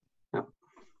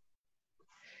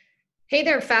Hey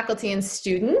there, faculty and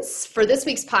students. For this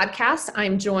week's podcast,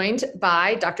 I'm joined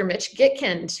by Dr. Mitch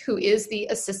Gitkind, who is the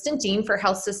Assistant Dean for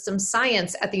Health System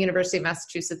Science at the University of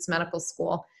Massachusetts Medical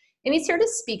School. And he's here to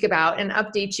speak about and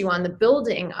update you on the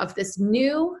building of this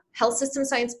new health system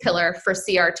science pillar for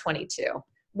CR22.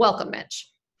 Welcome,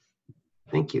 Mitch.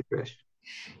 Thank you, Trish.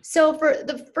 So for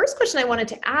the first question I wanted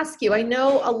to ask you, I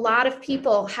know a lot of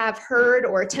people have heard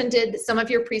or attended some of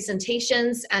your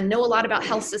presentations and know a lot about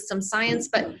health system science,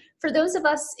 but for those of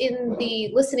us in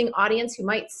the listening audience who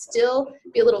might still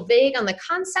be a little vague on the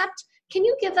concept, can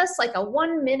you give us like a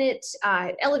 1-minute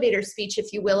elevator speech,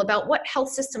 if you will, about what health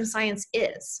system science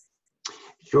is?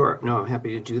 Sure. No, I'm happy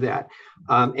to do that.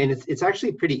 And it's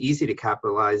actually pretty easy to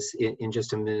capitalize in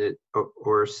just a minute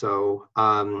or so,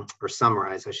 or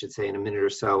summarize, I should say, in a minute or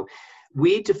so.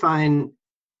 We define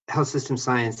health system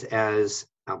science as,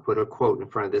 I'll put a quote in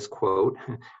front of this quote,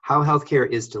 how healthcare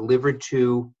is delivered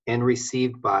to and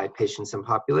received by patients and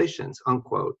populations,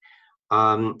 unquote.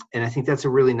 And I think that's a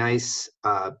really nice,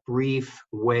 brief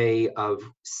way of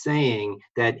saying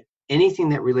that anything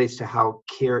that relates to how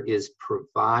care is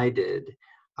provided,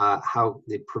 how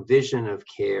the provision of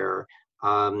care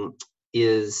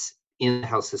is in the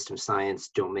health system science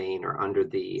domain or under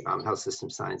the health system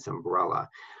science umbrella.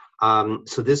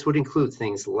 So this would include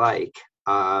things like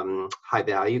high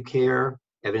value care,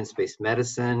 evidence-based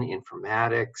medicine,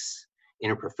 informatics,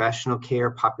 interprofessional care,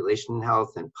 population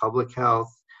health and public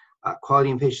health,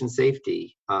 quality and patient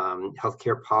safety,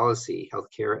 healthcare policy,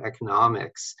 healthcare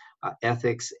economics,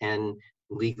 ethics and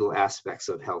legal aspects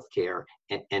of healthcare,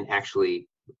 and actually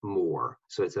more.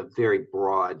 So it's a very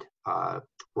broad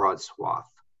swath.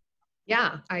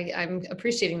 Yeah, I'm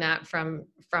appreciating that from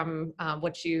how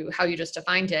you just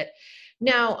defined it.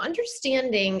 Now,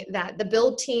 understanding that the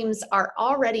build teams are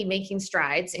already making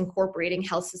strides incorporating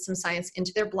health system science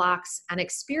into their blocks and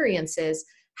experiences,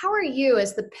 how are you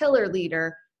as the pillar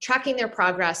leader tracking their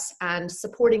progress and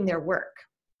supporting their work?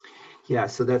 Yeah,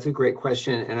 so that's a great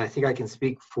question. And I think I can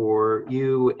speak for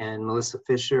you and Melissa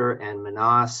Fisher and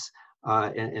Manas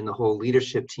and the whole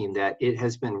leadership team that it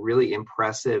has been really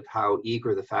impressive how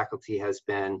eager the faculty has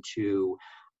been to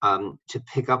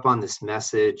pick up on this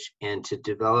message and to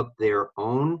develop their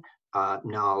own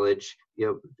knowledge,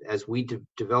 as we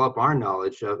develop our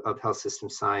knowledge of health system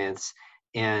science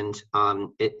and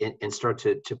start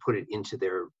to put it into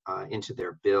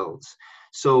their builds.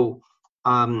 So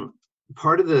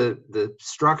part of the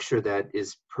structure that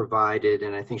is provided,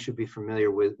 and I think should be familiar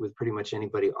with pretty much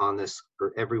anybody on this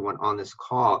or everyone on this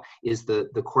call, is the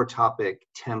core topic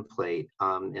template,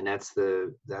 and that's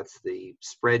the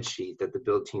spreadsheet that the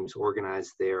build teams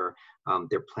organize their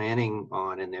planning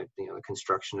on and the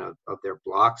construction of their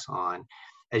blocks on.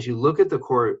 As you look at the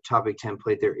core topic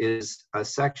template, there is a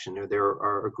section, or there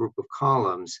are a group of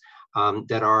columns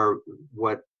that are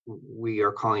what we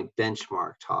are calling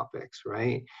benchmark topics,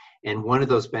 right? And one of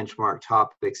those benchmark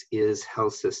topics is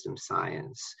health system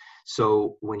science.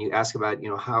 So when you ask about,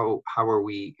 how are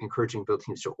we encouraging build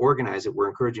teams to organize it, we're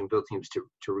encouraging build teams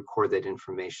to record that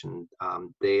information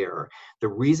there. The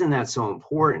reason that's so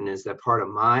important is that part of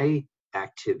my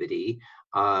activity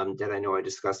that I know I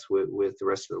discuss with the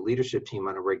rest of the leadership team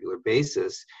on a regular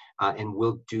basis, and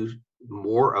we'll do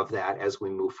more of that as we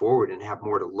move forward and have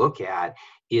more to look at,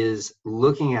 is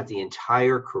looking at the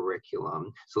entire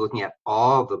curriculum. So looking at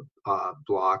all the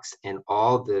blocks and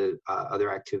all the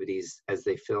other activities as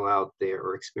they fill out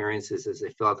or experiences as they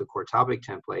fill out the core topic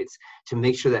templates, to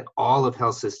make sure that all of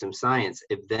health system science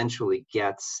eventually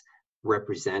gets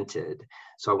represented.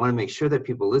 So I want to make sure that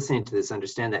people listening to this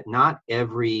understand that not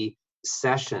every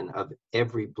session of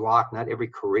every block, not every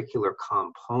curricular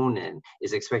component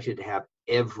is expected to have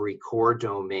every core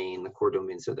domain. The core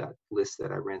domains of that list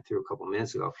that I ran through a couple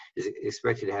minutes ago is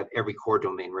expected to have every core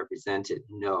domain represented.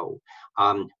 No,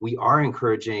 we are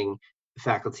encouraging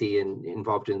faculty and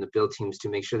involved in the build teams to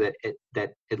make sure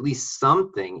that at least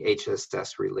something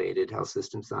HSS related, health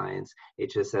system science,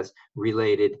 HSS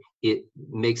related, it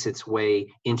makes its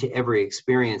way into every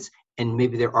experience. And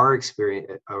maybe there are experience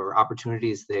or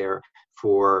opportunities there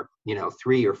for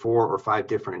 3 or 4 or 5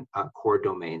 different core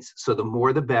domains. So the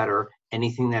more the better.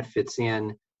 Anything that fits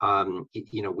in,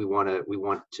 we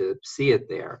want to see it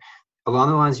there. Along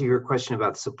the lines of your question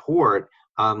about support,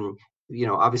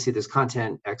 obviously there's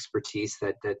content expertise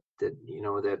that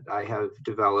I have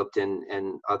developed,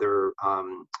 and others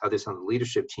on the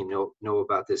leadership team know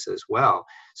about this as well.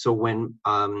 So when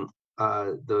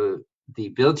the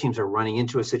build teams are running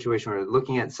into a situation where they're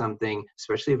looking at something,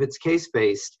 especially if it's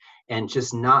case-based, and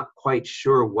just not quite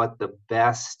sure what the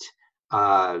best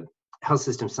health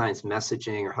system science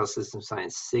messaging or health system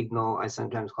science signal, I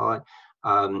sometimes call it,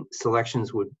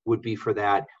 selections would be for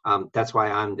that. That's why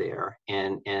I'm there,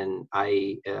 and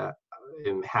I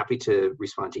am happy to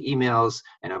respond to emails,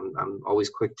 and I'm always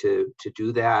quick to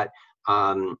do that.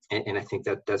 And I think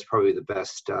that that's probably the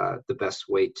best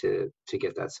way to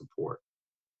get that support.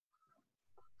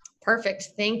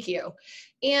 Perfect. Thank you.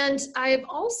 And I've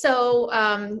also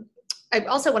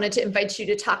wanted to invite you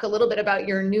to talk a little bit about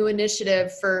your new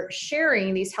initiative for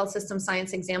sharing these health system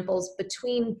science examples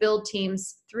between build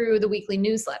teams through the weekly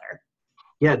newsletter.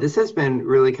 Yeah, this has been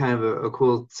really kind of a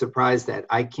cool surprise that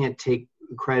I can't take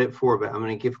credit for, but I'm going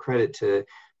to give credit to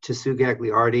Sue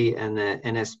Gagliardi and the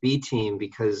NSB team,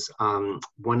 because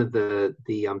one of the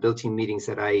build team meetings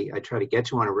that I try to get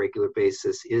to on a regular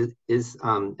basis is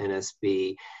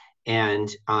NSB. And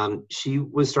she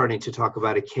was starting to talk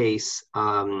about a case,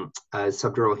 a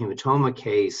subdural hematoma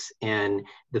case, and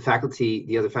the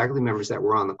other faculty members that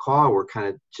were on the call were kind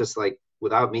of just like,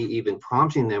 without me even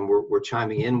prompting them, were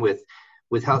chiming in with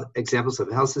health examples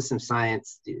of health system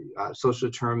science, social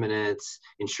determinants,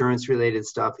 insurance-related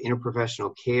stuff,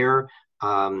 interprofessional care,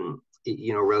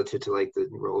 relative to like the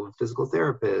role of a physical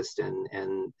therapist,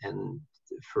 and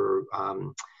for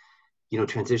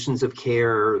transitions of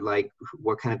care, like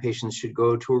what kind of patients should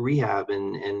go to a rehab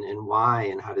and why,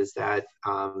 and how does that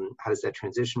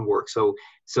transition work? So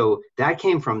that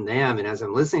came from them, and as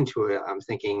I'm listening to it, I'm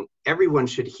thinking everyone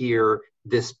should hear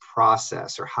this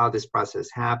process or how this process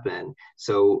happened.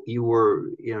 So you were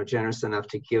generous enough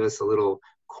to give us a little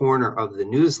corner of the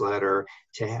newsletter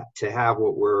to have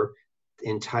what we're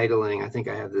entitling, I think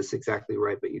I have this exactly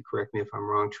right, but you correct me if I'm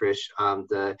wrong, Trish,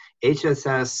 the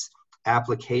HSS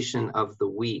application of the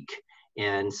week.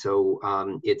 And so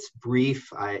it's brief.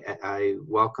 I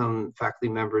welcome faculty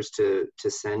members to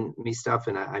send me stuff,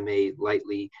 and I may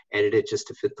lightly edit it just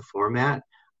to fit the format.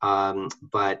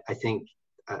 But I think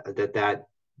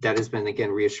that has been, again,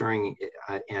 reassuring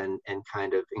and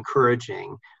kind of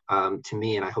encouraging to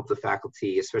me. And I hope the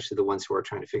faculty, especially the ones who are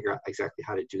trying to figure out exactly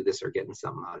how to do this, are getting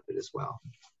something out of it as well.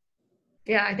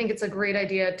 Yeah, I think it's a great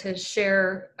idea to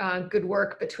share good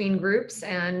work between groups,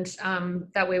 and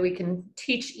that way we can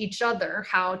teach each other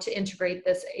how to integrate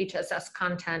this HSS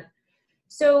content.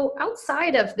 So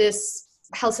outside of this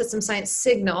health system science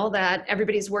signal that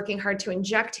everybody's working hard to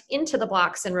inject into the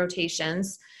blocks and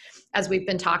rotations, as we've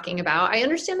been talking about, I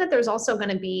understand that there's also going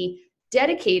to be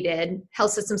dedicated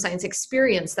health system science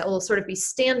experience that will sort of be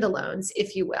standalones,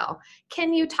 if you will.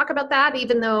 Can you talk about that,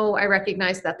 even though I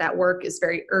recognize that work is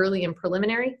very early and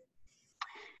preliminary?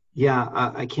 Yeah,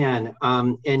 I can.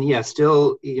 And yeah,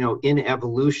 still, in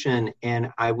evolution.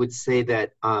 And I would say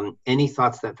that any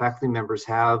thoughts that faculty members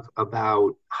have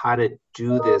about how to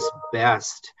do this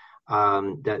best,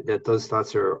 that those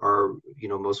thoughts are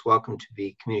most welcome to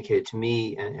be communicated to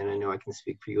me, and I know I can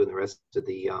speak for you and the rest of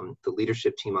the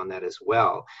leadership team on that as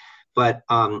well. But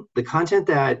the content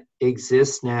that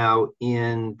exists now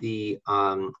in the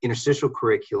interstitial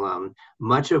curriculum,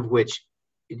 much of which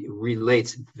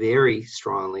relates very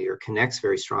strongly or connects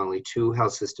very strongly to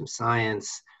health system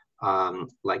science,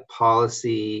 like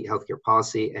policy, healthcare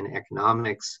policy, and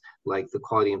economics, like the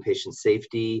quality and patient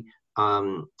safety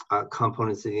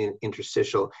components of the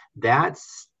interstitial, that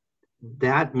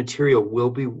material will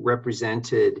be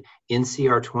represented in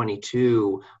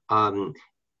CR22,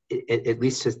 at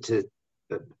least to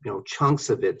chunks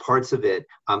of it, parts of it,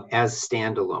 as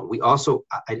standalone. We also,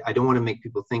 I don't want to make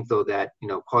people think, though, that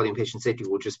quality and patient safety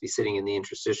will just be sitting in the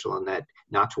interstitial and that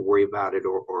not to worry about it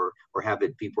or have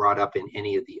it be brought up in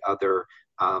any of the other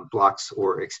blocks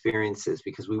or experiences,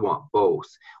 because we want both.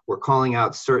 We're calling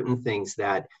out certain things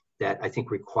that I think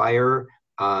require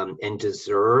and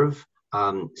deserve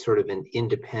sort of an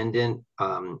independent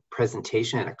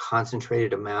presentation and a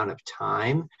concentrated amount of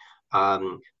time.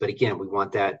 But again, we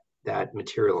want that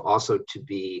material also to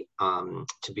be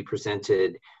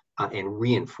presented and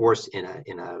reinforced in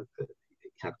a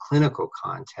clinical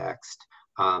context,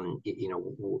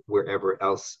 wherever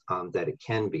else that it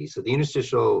can be. So the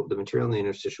material in the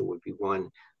interstitial would be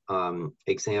one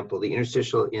example. The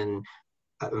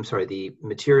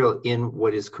material in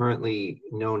what is currently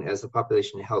known as the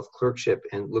population health clerkship,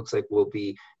 and looks like will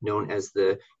be known as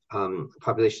the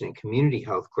population and community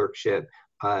health clerkship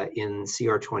in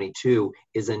CR22,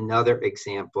 is another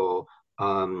example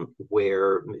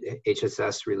where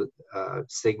HSS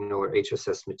signal or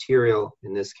HSS material,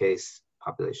 in this case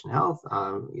population health,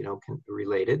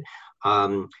 related,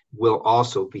 will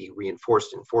also be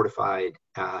reinforced and fortified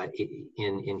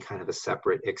in kind of a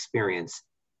separate experience.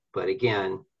 But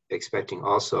again, expecting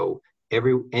also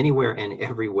anywhere and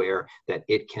everywhere that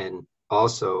it can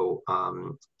also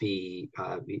be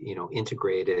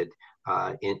integrated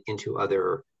into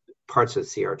other parts of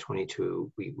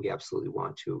CR22, we absolutely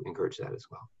want to encourage that as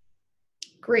well.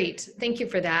 Great. Thank you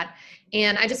for that.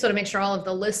 And I just want to make sure all of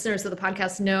the listeners of the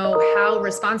podcast know how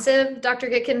responsive Dr.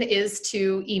 Gitkin is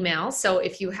to email. So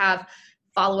if you have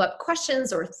follow-up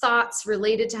questions or thoughts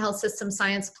related to health system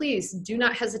science, please do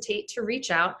not hesitate to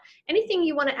reach out. Anything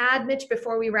you want to add, Mitch,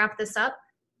 before we wrap this up?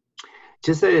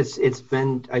 Just that it's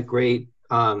been a great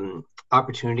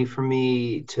opportunity for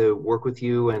me to work with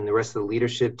you and the rest of the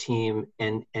leadership team,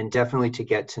 and definitely to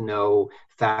get to know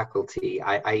faculty.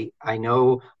 I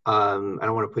know, I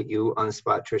don't want to put you on the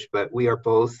spot, Trish, but we are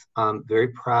both very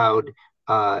proud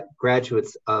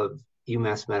graduates of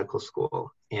UMass Medical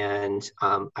School. And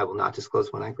I will not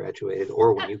disclose when I graduated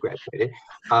or when you graduated.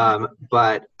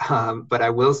 But I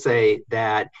will say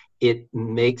that it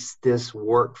makes this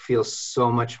work feel so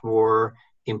much more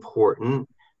important.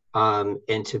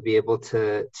 And to be able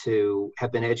to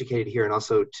have been educated here, and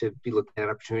also to be looking at an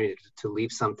opportunity to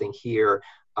leave something here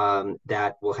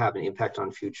that will have an impact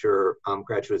on future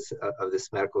graduates of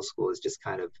this medical school is just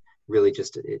kind of really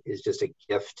just a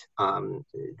gift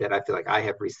that I feel like I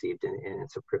have received, and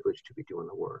it's a privilege to be doing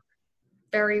the work.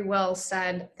 Very well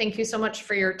said. Thank you so much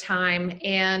for your time.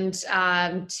 And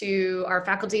to our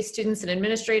faculty, students, and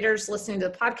administrators listening to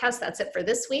the podcast, that's it for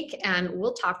this week, and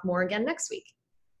we'll talk more again next week.